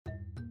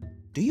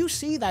Do you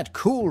see that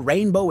cool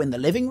rainbow in the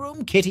living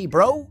room, kitty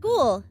bro?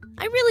 Cool.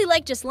 I really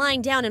like just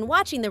lying down and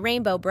watching the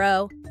rainbow,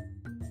 bro.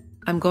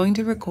 I'm going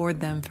to record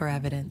them for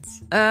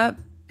evidence.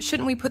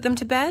 Shouldn't we put them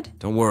to bed?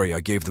 Don't worry,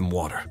 I gave them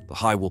water. The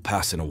high will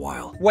pass in a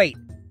while. Wait,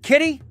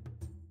 Kitty?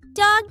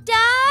 DogDay!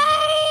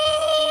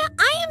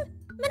 I am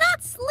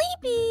not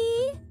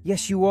sleepy.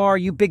 Yes, you are,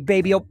 you big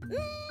baby.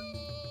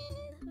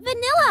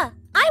 Vanilla.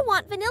 I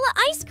want vanilla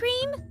ice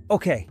cream.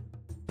 Okay.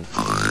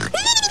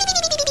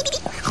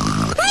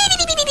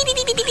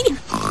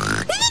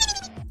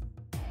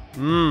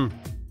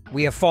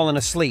 We have fallen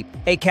asleep.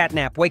 Hey,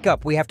 CatNap, wake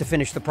up. We have to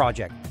finish the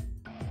project.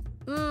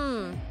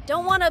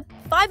 Don't want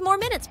 5 more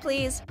minutes,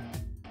 please.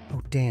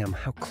 Oh, damn,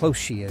 how close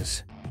she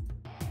is.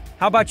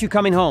 How about you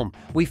coming home?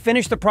 We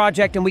finished the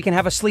project and we can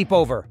have a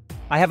sleepover.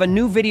 I have a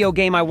new video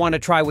game I want to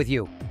try with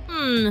you.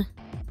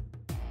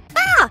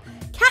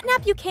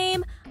 CatNap, you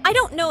came. I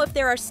don't know if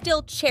there are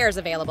still chairs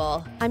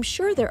available. I'm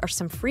sure there are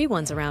some free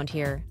ones around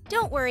here.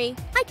 Don't worry,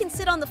 I can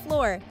sit on the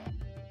floor.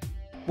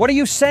 What are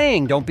you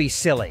saying? Don't be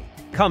silly.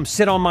 Come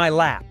sit on my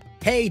lap.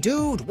 Hey,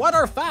 dude, what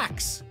are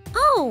facts?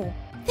 Oh,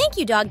 thank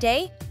you,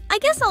 DogDay. I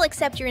guess I'll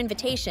accept your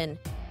invitation.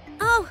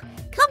 Oh,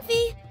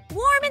 comfy,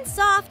 warm and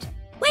soft.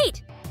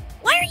 Wait,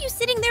 why are you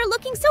sitting there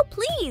looking so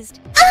pleased?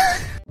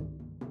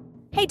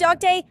 Hey,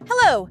 DogDay,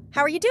 hello.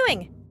 How are you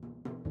doing?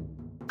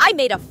 I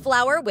made a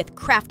flower with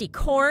crafty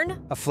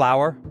corn. A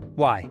flower?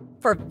 Why?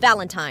 For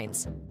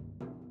Valentine's.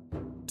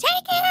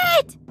 Take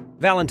it!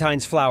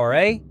 Valentine's flower,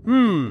 eh?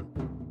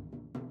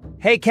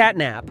 Hey,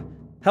 CatNap.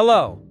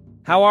 Hello.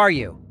 How are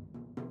you?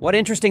 What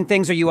interesting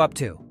things are you up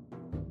to?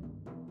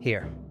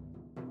 Here.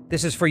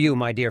 This is for you,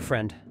 my dear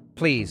friend.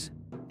 Please,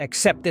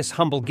 accept this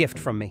humble gift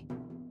from me.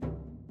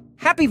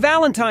 Happy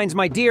Valentine's,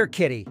 my dear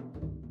kitty.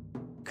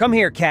 Come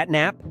here,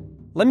 CatNap.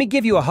 Let me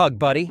give you a hug,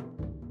 buddy.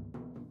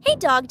 Hey,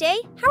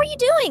 DogDay, how are you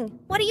doing?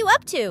 What are you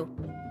up to?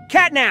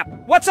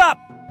 CatNap, what's up?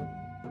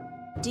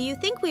 Do you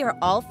think we are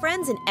all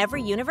friends in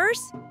every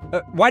universe?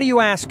 Why do you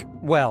ask?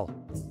 Well,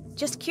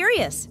 just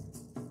curious.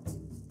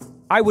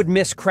 I would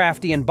miss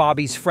Crafty and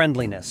Bobby's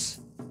friendliness,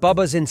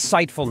 Bubba's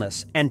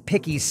insightfulness, and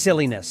Picky's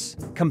silliness,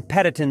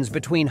 competitons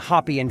between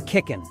Hoppy and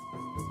Kickin'.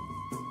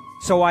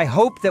 So I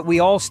hope that we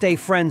all stay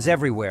friends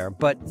everywhere,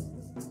 but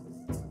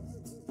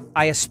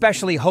I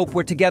especially hope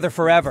we're together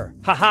forever.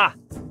 Haha!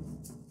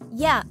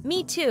 Yeah,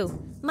 me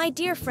too. My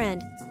dear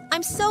friend,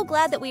 I'm so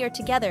glad that we are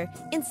together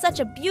in such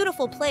a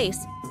beautiful place,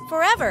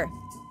 forever.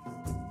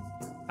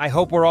 I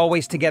hope we're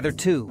always together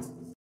too.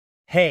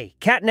 Hey,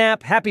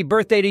 CatNap, happy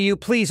birthday to you.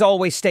 Please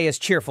always stay as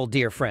cheerful,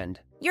 dear friend.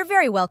 You're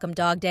very welcome,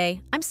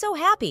 DogDay. I'm so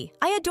happy.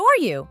 I adore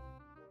you.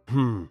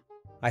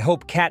 I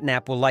hope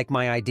CatNap will like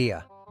my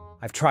idea.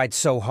 I've tried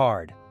so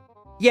hard.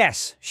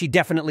 Yes, she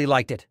definitely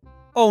liked it.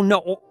 Oh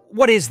no,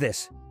 what is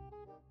this?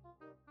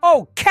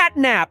 Oh,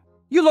 CatNap!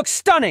 You look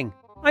stunning!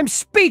 I'm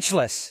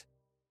speechless!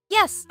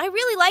 Yes, I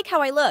really like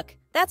how I look.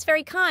 That's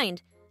very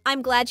kind.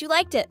 I'm glad you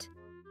liked it.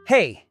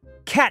 Hey,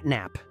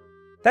 CatNap.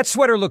 That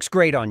sweater looks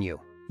great on you.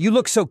 You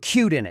look so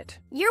cute in it.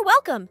 You're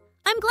welcome.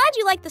 I'm glad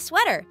you like the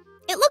sweater.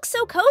 It looks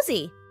so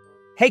cozy.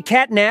 Hey,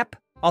 CatNap.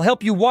 I'll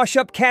help you wash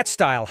up cat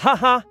style,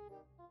 haha.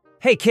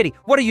 Hey, kitty,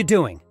 what are you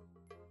doing?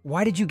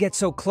 Why did you get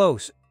so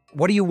close?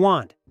 What do you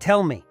want?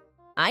 Tell me.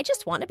 I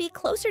just want to be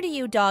closer to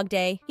you,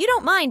 DogDay. You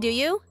don't mind, do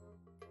you?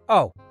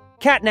 Oh,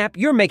 CatNap,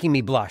 you're making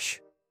me blush.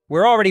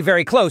 We're already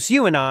very close,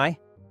 you and I.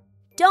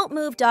 Don't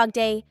move,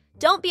 DogDay.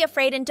 Don't be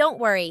afraid and don't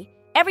worry.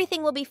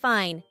 Everything will be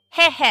fine.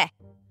 Heh heh.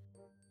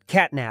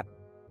 CatNap,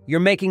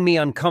 you're making me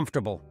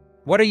uncomfortable.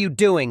 What are you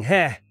doing,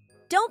 heh?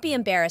 Don't be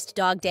embarrassed,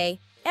 DogDay.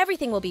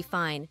 Everything will be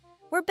fine.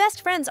 We're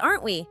best friends,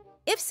 aren't we?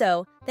 If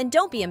so, then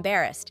don't be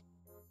embarrassed.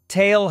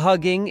 Tail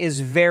hugging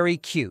is very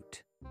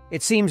cute.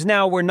 It seems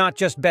now we're not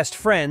just best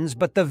friends,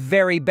 but the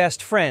very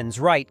best friends,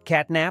 right,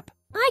 CatNap?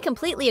 I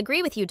completely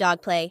agree with you,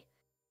 DogPlay.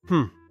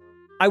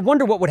 I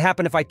wonder what would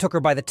happen if I took her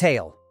by the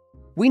tail.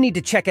 We need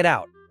to check it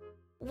out.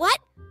 What?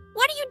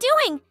 What are you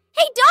doing?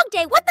 Hey,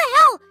 DogDay, what the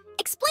hell?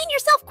 Explain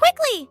yourself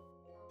quickly!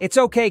 It's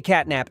okay,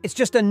 CatNap. It's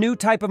just a new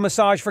type of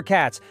massage for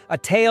cats, a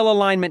tail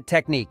alignment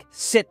technique.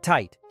 Sit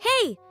tight.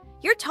 Hey,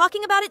 you're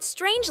talking about it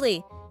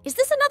strangely. Is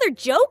this another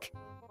joke?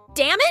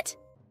 Damn it!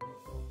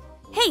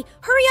 Hey,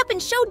 hurry up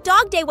and show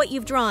DogDay what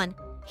you've drawn.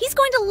 He's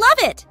going to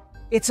love it!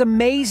 It's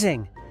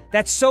amazing.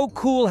 That's so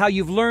cool how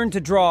you've learned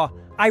to draw.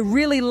 I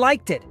really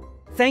liked it.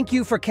 Thank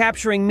you for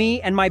capturing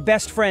me and my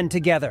best friend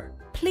together.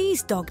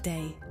 Please,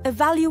 DogDay,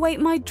 evaluate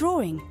my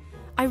drawing.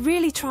 I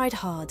really tried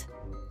hard.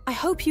 I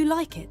hope you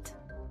like it.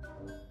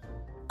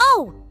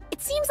 Oh,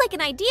 it seems like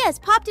an idea has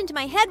popped into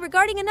my head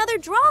regarding another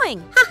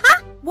drawing.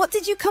 Haha! What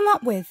did you come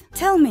up with?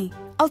 Tell me.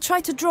 I'll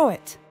try to draw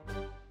it.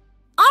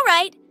 All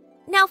right.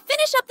 Now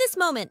finish up this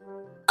moment.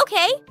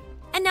 Okay.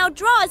 And now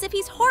draw as if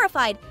he's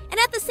horrified and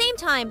at the same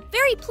time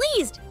very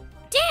pleased.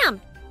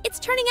 Damn! It's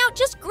turning out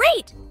just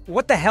great!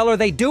 What the hell are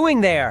they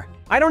doing there?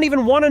 I don't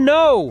even want to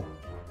know!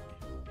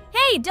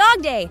 Hey,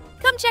 DogDay!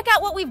 Come check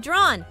out what we've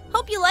drawn.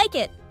 Hope you like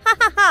it. Ha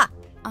ha ha!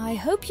 I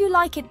hope you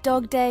like it,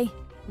 DogDay.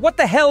 What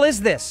the hell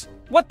is this?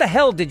 What the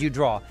hell did you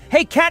draw?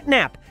 Hey,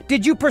 CatNap!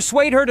 Did you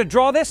persuade her to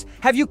draw this?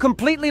 Have you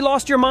completely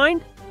lost your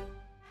mind?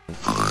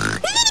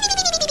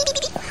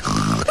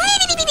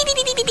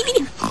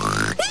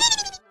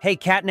 Hey,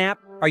 CatNap,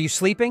 are you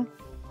sleeping?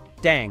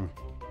 Dang.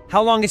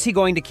 How long is he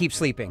going to keep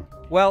sleeping?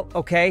 Well,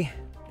 okay.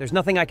 There's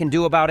nothing I can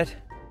do about it.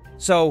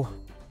 So,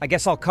 I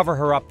guess I'll cover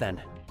her up then.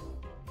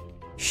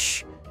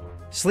 Shh.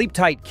 Sleep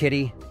tight,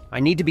 kitty. I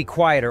need to be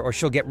quieter or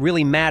she'll get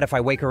really mad if I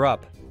wake her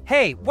up.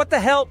 Hey, what the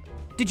hell?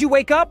 Did you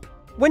wake up?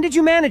 When did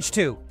you manage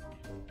to?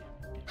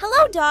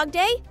 Hello,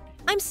 DogDay.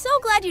 I'm so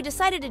glad you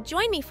decided to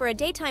join me for a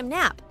daytime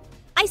nap.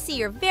 I see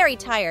you're very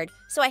tired,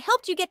 so I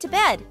helped you get to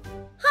bed.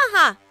 Ha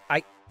ha.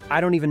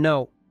 I don't even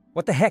know.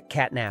 What the heck,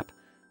 CatNap?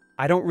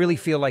 I don't really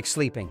feel like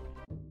sleeping.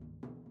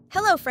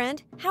 Hello,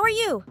 friend. How are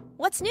you?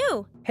 What's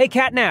new? Hey,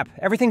 CatNap,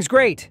 everything's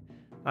great.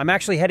 I'm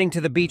actually heading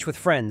to the beach with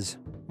friends.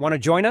 Want to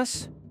join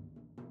us?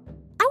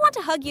 I want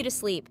to hug you to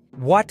sleep.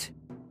 What?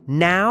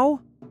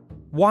 Now?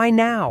 Why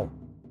now?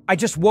 I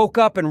just woke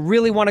up and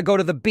really want to go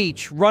to the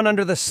beach, run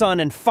under the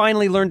sun, and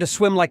finally learn to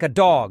swim like a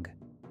dog.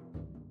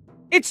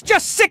 It's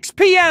just 6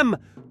 p.m.!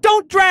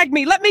 Don't drag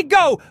me! Let me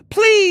go!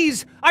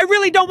 Please! I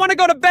really don't want to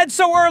go to bed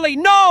so early!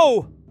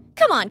 No!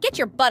 Come on, get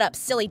your butt up,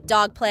 silly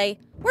DogPlay.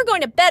 We're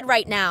going to bed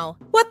right now.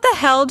 What the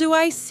hell do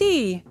I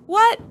see?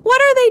 What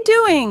are they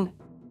doing?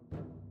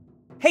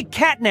 Hey,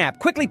 CatNap,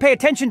 quickly pay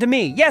attention to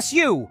me. Yes,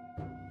 you!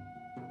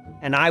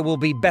 And I will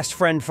be best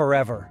friend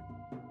forever.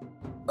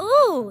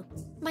 Ooh,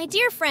 my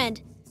dear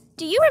friend.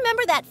 Do you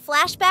remember that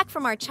flashback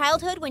from our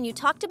childhood when you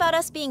talked about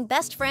us being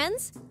best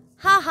friends?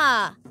 Ha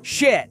ha.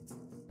 Shit!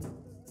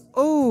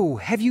 Oh,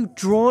 have you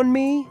drawn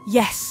me?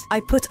 Yes,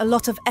 I put a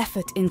lot of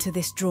effort into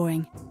this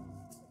drawing.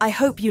 I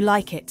hope you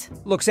like it.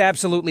 Looks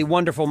absolutely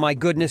wonderful, my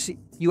goodness.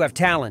 You have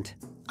talent.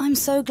 I'm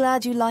so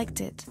glad you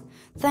liked it.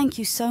 Thank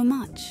you so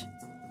much.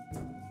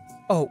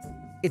 Oh,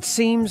 it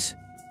seems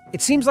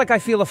like I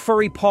feel a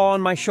furry paw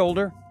on my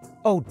shoulder.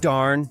 Oh,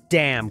 darn.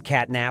 Damn,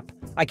 CatNap.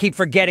 I keep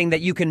forgetting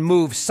that you can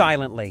move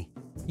silently.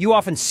 You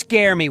often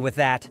scare me with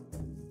that.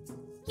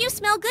 You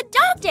smell good,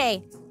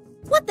 DogDay.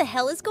 What the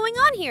hell is going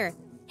on here?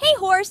 Hey,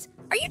 horse,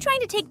 are you trying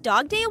to take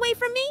DogDay away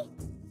from me?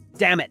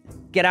 Damn it.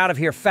 Get out of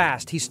here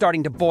fast. He's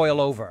starting to boil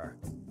over.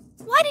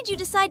 Why did you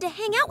decide to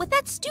hang out with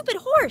that stupid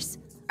horse?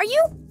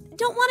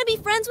 Don't want to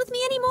be friends with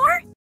me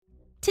anymore?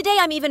 Today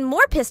I'm even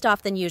more pissed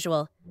off than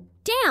usual.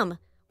 Damn,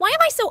 why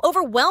am I so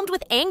overwhelmed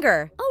with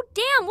anger? Oh,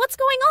 damn, what's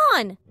going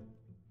on?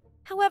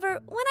 However,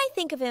 when I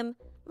think of him,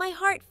 my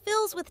heart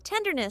fills with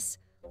tenderness,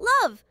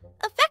 love,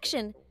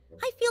 affection.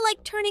 I feel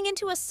like turning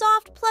into a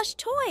soft plush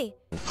toy.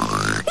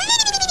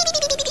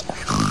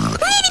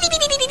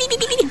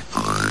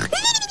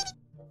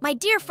 My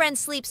dear friend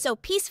sleeps so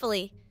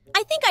peacefully.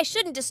 I think I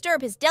shouldn't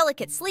disturb his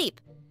delicate sleep.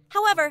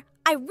 However,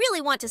 I really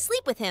want to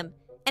sleep with him,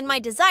 and my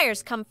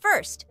desires come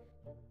first.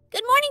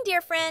 Good morning,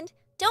 dear friend.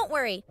 Don't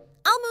worry.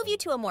 I'll move you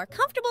to a more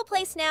comfortable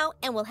place now,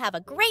 and we'll have a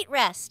great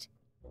rest.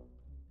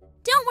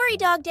 Don't worry,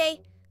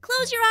 DogDay.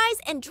 Close your eyes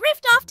and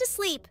drift off to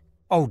sleep.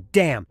 Oh,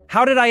 damn.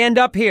 How did I end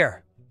up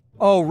here?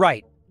 Oh,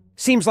 right.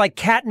 Seems like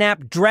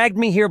CatNap dragged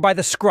me here by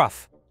the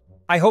scruff.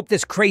 I hope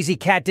this crazy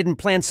cat didn't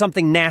plan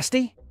something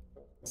nasty.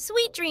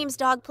 Sweet dreams,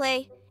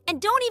 DogPlay. And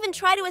don't even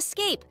try to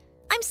escape.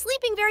 I'm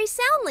sleeping very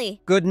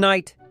soundly. Good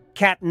night,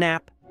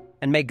 CatNap,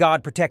 and may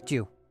God protect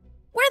you.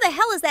 Where the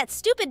hell is that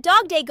stupid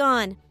DogDay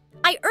gone?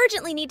 I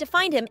urgently need to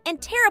find him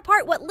and tear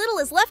apart what little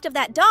is left of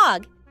that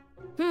dog.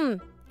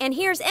 And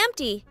here's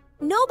empty.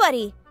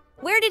 Nobody.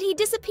 Where did he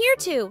disappear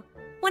to?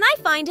 When I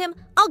find him,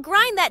 I'll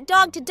grind that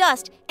dog to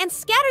dust and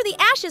scatter the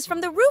ashes from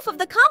the roof of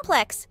the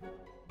complex.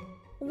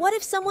 What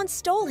if someone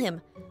stole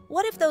him?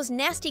 What if those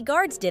nasty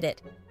guards did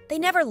it? They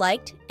never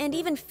liked and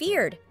even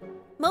feared.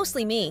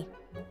 Mostly me.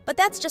 But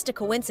that's just a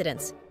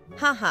coincidence.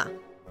 Haha.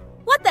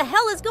 What the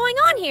hell is going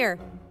on here?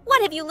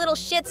 What have you little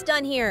shits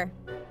done here?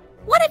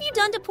 What have you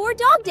done to poor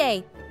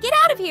DogDay? Get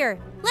out of here!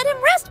 Let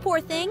him rest, poor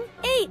thing!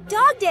 Hey,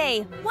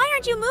 DogDay! Why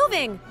aren't you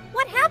moving?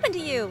 What happened to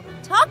you?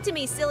 Talk to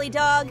me, silly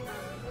dog.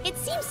 It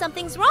seems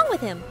something's wrong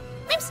with him.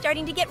 I'm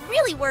starting to get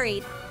really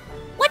worried.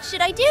 What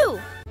should I do?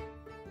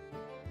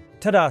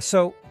 Ta-da,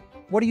 so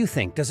what do you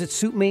think? Does it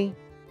suit me?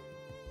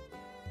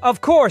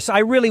 Of course, I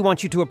really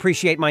want you to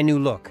appreciate my new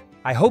look.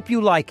 I hope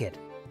you like it.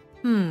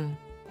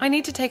 I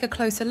need to take a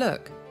closer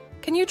look.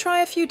 Can you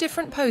try a few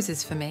different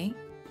poses for me?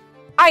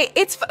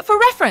 It's for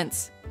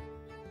reference.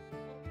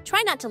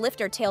 Try not to lift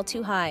her tail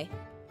too high.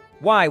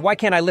 Why? Why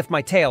can't I lift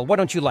my tail? What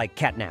don't you like,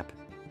 CatNap?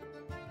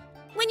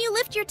 When you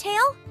lift your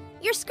tail,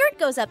 your skirt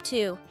goes up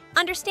too.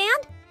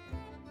 Understand?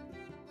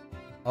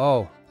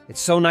 Oh, it's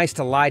so nice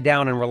to lie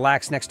down and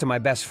relax next to my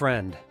best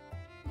friend.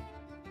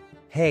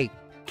 Hey,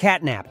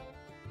 CatNap,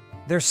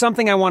 there's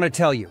something I want to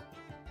tell you.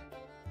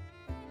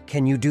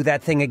 Can you do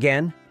that thing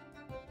again?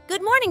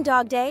 Good morning,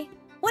 DogDay.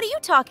 What are you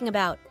talking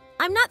about?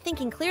 I'm not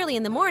thinking clearly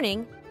in the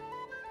morning.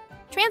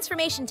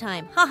 Transformation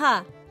time,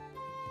 haha.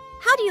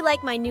 How do you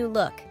like my new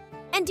look?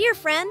 And dear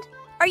friend,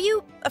 are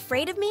you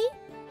afraid of me?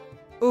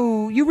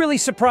 Ooh, you really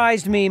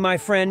surprised me, my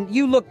friend.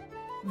 You look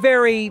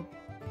very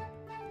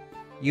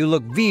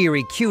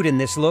cute in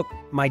this look,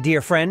 my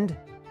dear friend.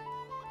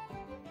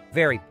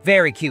 Very,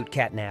 very cute,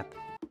 CatNap.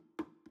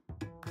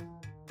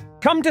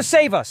 Come to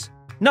save us!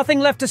 Nothing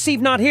left to see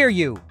not hear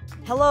you!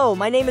 Hello,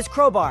 my name is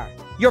Crowbar.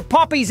 Your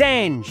Poppy's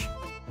Ange!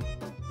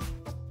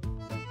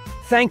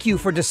 Thank you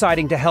for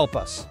deciding to help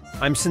us.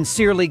 I'm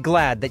sincerely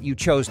glad that you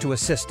chose to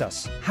assist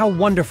us. How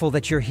wonderful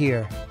that you're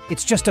here.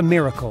 It's just a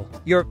miracle.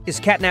 Is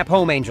CatNap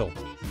home, Angel?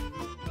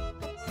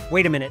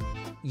 Wait a minute.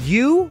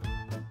 You?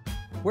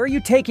 Where are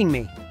you taking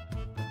me?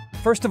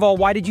 First of all,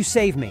 why did you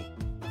save me?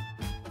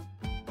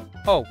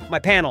 Oh, my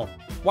panel.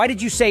 Why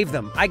did you save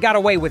them? I got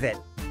away with it.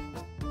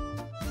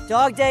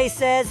 DogDay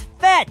says,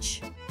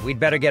 fetch! We'd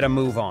better get a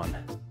move on.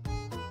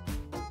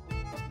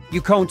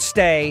 You can't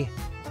stay.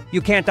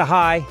 You can't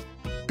high.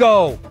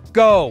 Go!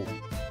 Go!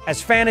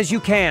 As fan as you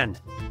can.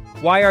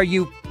 Why are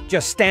you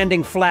just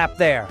standing flap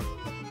there?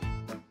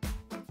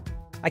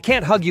 I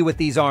can't hug you with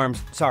these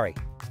arms. Sorry.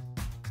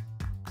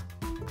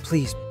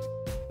 Please,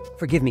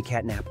 forgive me,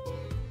 CatNap.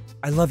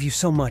 I love you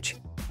so much.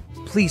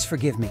 Please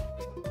forgive me.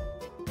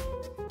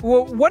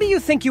 Well, what do you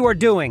think you are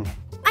doing?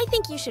 I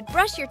think you should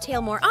brush your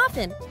tail more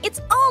often. It's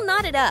all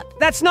knotted up.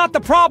 That's not the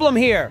problem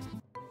here!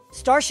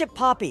 Starship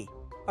Poppy,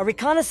 a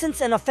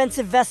reconnaissance and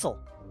offensive vessel.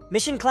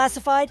 Mission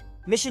classified,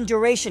 mission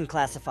duration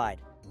classified.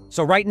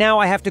 So right now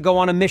I have to go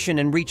on a mission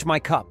and reach my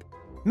cup.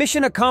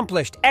 Mission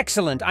accomplished.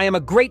 Excellent. I am a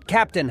great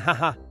captain.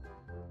 Haha.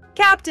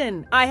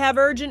 Captain, I have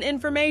urgent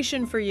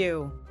information for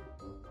you.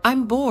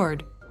 I'm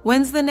bored.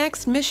 When's the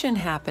next mission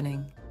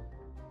happening?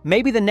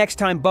 Maybe the next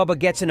time Bubba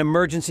gets an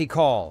emergency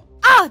call.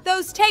 Ah,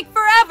 those take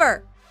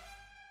forever!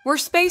 We're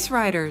space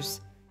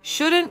riders.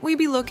 Shouldn't we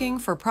be looking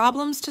for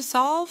problems to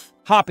solve?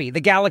 Hoppy,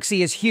 the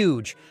galaxy is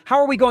huge. How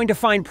are we going to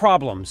find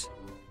problems?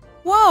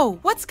 Whoa,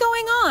 what's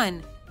going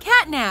on?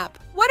 CatNap,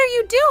 what are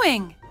you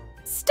doing?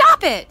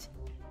 Stop it!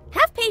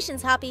 Have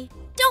patience, Hoppy.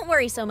 Don't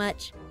worry so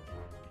much.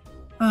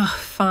 Ugh,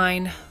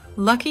 fine.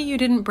 Lucky you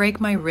didn't break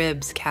my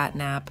ribs,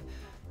 CatNap.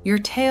 Your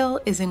tail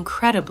is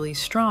incredibly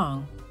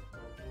strong.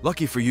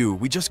 Lucky for you,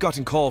 we just got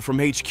a call from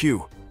HQ.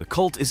 The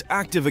cult is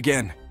active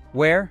again.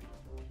 Where?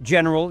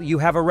 General, you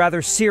have a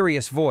rather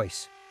serious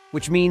voice,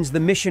 which means the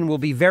mission will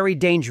be very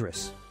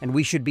dangerous, and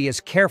we should be as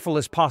careful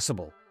as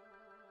possible.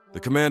 The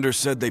commander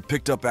said they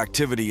picked up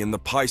activity in the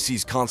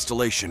Pisces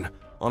constellation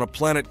on a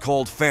planet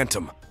called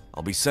Phantom.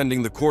 I'll be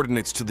sending the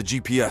coordinates to the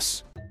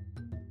GPS.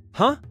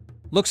 Huh?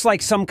 Looks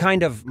like some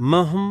kind of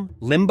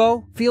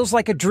limbo? Feels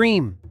like a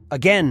dream.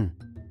 Again.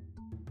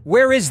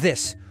 Where is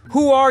this?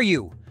 Who are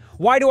you?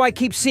 Why do I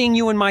keep seeing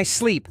you in my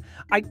sleep?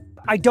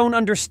 I don't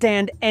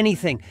understand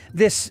anything.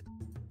 This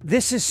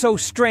is so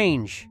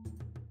strange.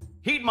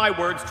 Heed my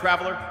words,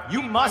 traveler.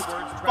 You must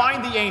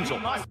find the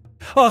angel.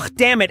 Ugh,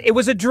 damn it, it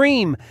was a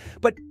dream.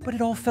 But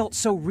it all felt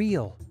so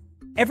real.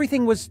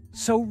 Everything was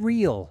so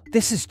real.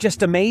 This is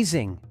just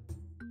amazing.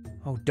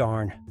 Oh,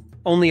 darn.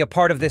 Only a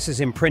part of this is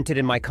imprinted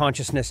in my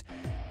consciousness.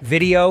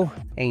 Video,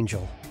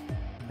 Angel.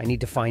 I need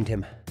to find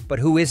him. But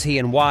who is he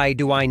and why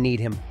do I need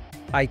him?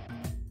 I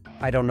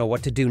don't know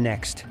what to do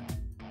next.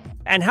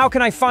 And how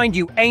can I find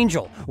you,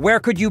 Angel? Where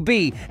could you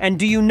be? And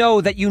do you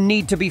know that you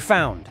need to be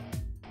found?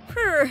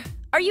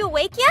 Are you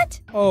awake yet?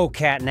 Oh,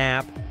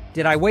 CatNap.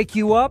 Did I wake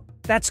you up?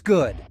 That's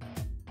good.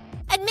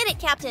 Admit it,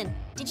 Captain.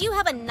 Did you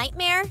have a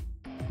nightmare?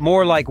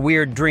 More like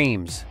weird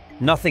dreams.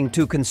 Nothing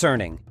too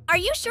concerning. Are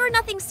you sure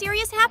nothing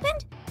serious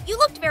happened? You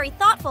looked very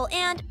thoughtful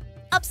and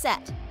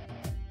upset.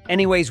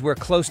 Anyways, we're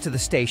close to the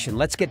station.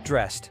 Let's get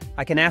dressed.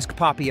 I can ask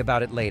Poppy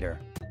about it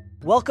later.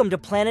 Welcome to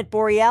Planet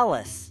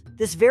Borealis.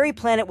 This very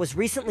planet was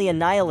recently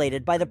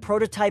annihilated by the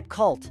prototype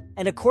cult,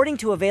 and according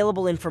to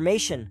available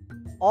information,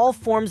 all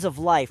forms of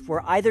life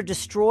were either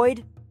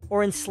destroyed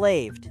or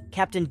enslaved.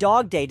 Captain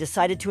DogDay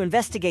decided to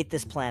investigate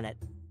this planet,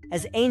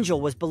 as Angel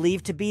was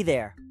believed to be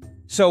there.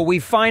 So we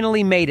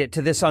finally made it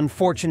to this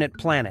unfortunate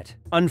planet.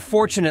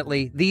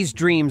 Unfortunately, these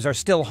dreams are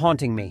still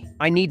haunting me.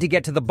 I need to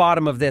get to the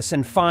bottom of this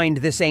and find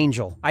this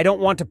angel. I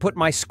don't want to put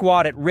my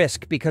squad at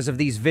risk because of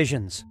these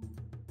visions.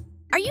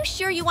 Are you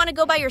sure you want to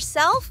go by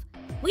yourself?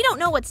 We don't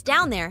know what's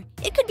down there.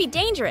 It could be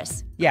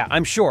dangerous. Yeah,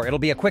 I'm sure. It'll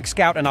be a quick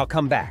scout and I'll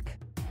come back.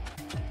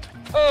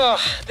 Ugh,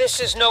 this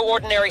is no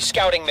ordinary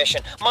scouting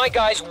mission. My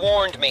guys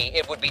warned me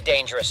it would be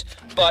dangerous.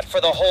 But for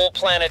the whole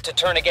planet to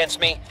turn against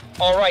me,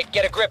 all right,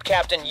 get a grip,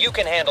 Captain. You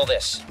can handle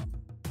this.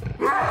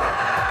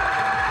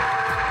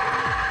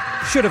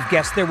 Should have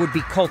guessed there would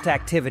be cult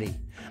activity.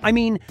 I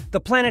mean,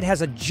 the planet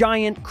has a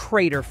giant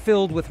crater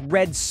filled with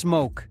red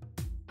smoke.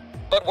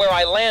 But where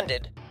I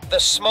landed, the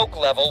smoke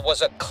level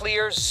was a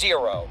clear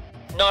 0.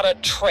 Not a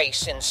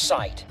trace in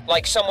sight.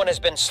 Like someone has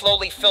been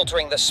slowly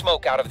filtering the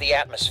smoke out of the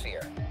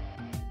atmosphere.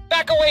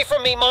 Back away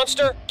from me,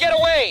 monster! Get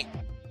away!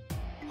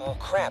 Oh,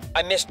 crap.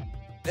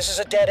 This is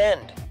a dead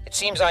end. It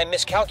seems I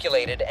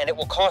miscalculated, and it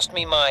will cost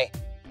me my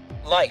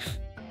life.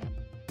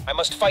 I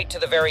must fight to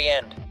the very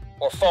end,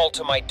 or fall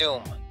to my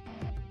doom.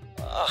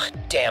 Ugh,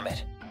 damn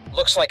it.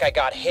 Looks like I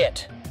got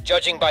hit.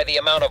 Judging by the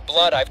amount of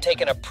blood, I've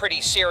taken a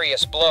pretty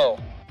serious blow.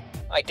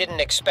 I didn't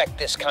expect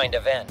this kind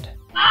of end.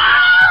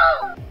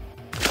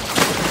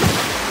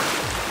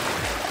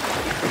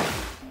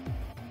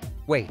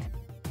 Wait,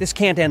 this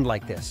can't end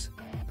like this.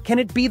 Can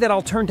it be that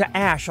I'll turn to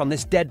ash on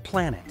this dead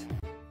planet?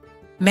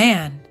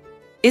 Man,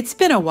 it's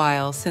been a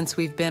while since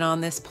we've been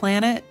on this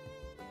planet.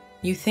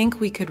 You think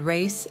we could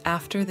race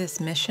after this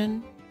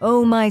mission?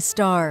 Oh, my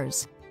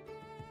stars.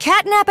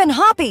 CatNap and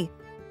Hoppy!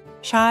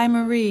 Shy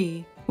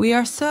Marie, we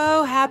are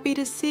so happy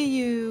to see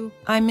you.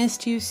 I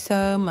missed you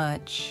so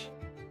much.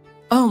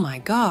 Oh my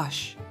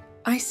gosh,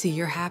 I see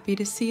you're happy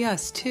to see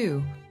us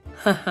too.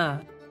 Haha.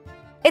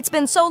 It's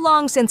been so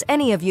long since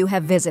any of you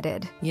have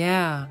visited.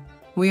 Yeah,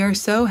 we are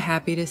so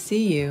happy to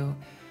see you.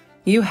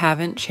 You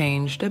haven't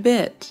changed a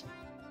bit.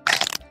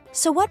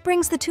 So what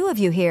brings the two of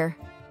you here?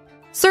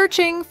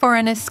 Searching for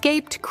an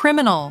escaped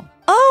criminal.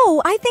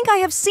 Oh, I think I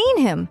have seen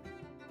him.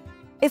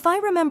 If I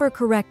remember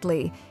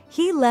correctly,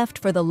 he left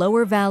for the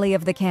lower valley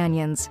of the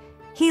canyons.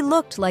 He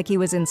looked like he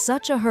was in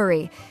such a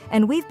hurry,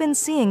 and we've been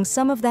seeing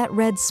some of that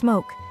red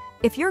smoke.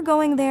 If you're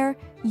going there,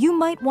 you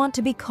might want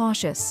to be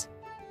cautious.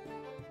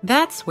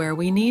 That's where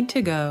we need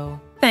to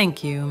go.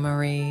 Thank you,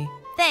 Marie.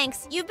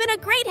 Thanks. You've been a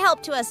great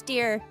help to us,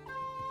 dear.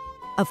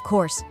 Of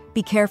course.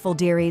 Be careful,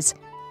 dearies.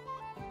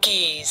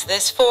 Geez,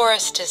 this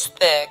forest is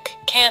thick.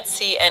 Can't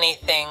see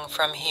anything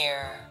from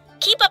here.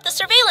 Keep up the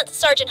surveillance,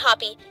 Sergeant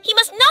Hoppy. He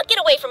must not get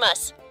away from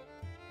us.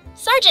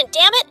 Sergeant,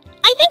 damn it!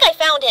 I think I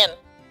found him.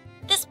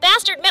 This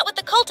bastard met with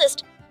the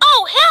cultist.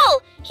 Oh,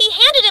 hell! He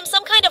handed him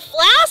some kind of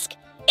flask?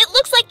 It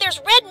looks like there's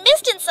red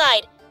mist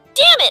inside.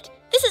 Damn it!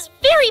 This is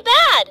very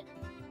bad!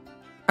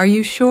 Are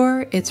you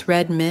sure it's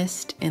red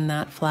mist in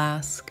that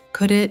flask?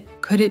 Could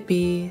it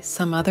be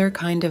some other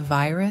kind of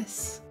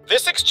virus?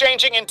 This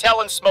exchanging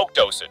intel and smoke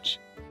dosage.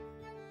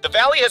 The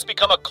valley has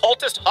become a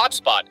cultist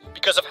hotspot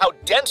because of how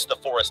dense the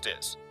forest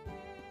is.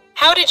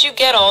 How did you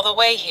get all the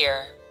way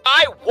here?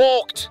 I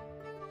walked!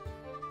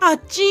 Ah,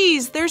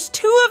 geez, there's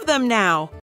two of them now.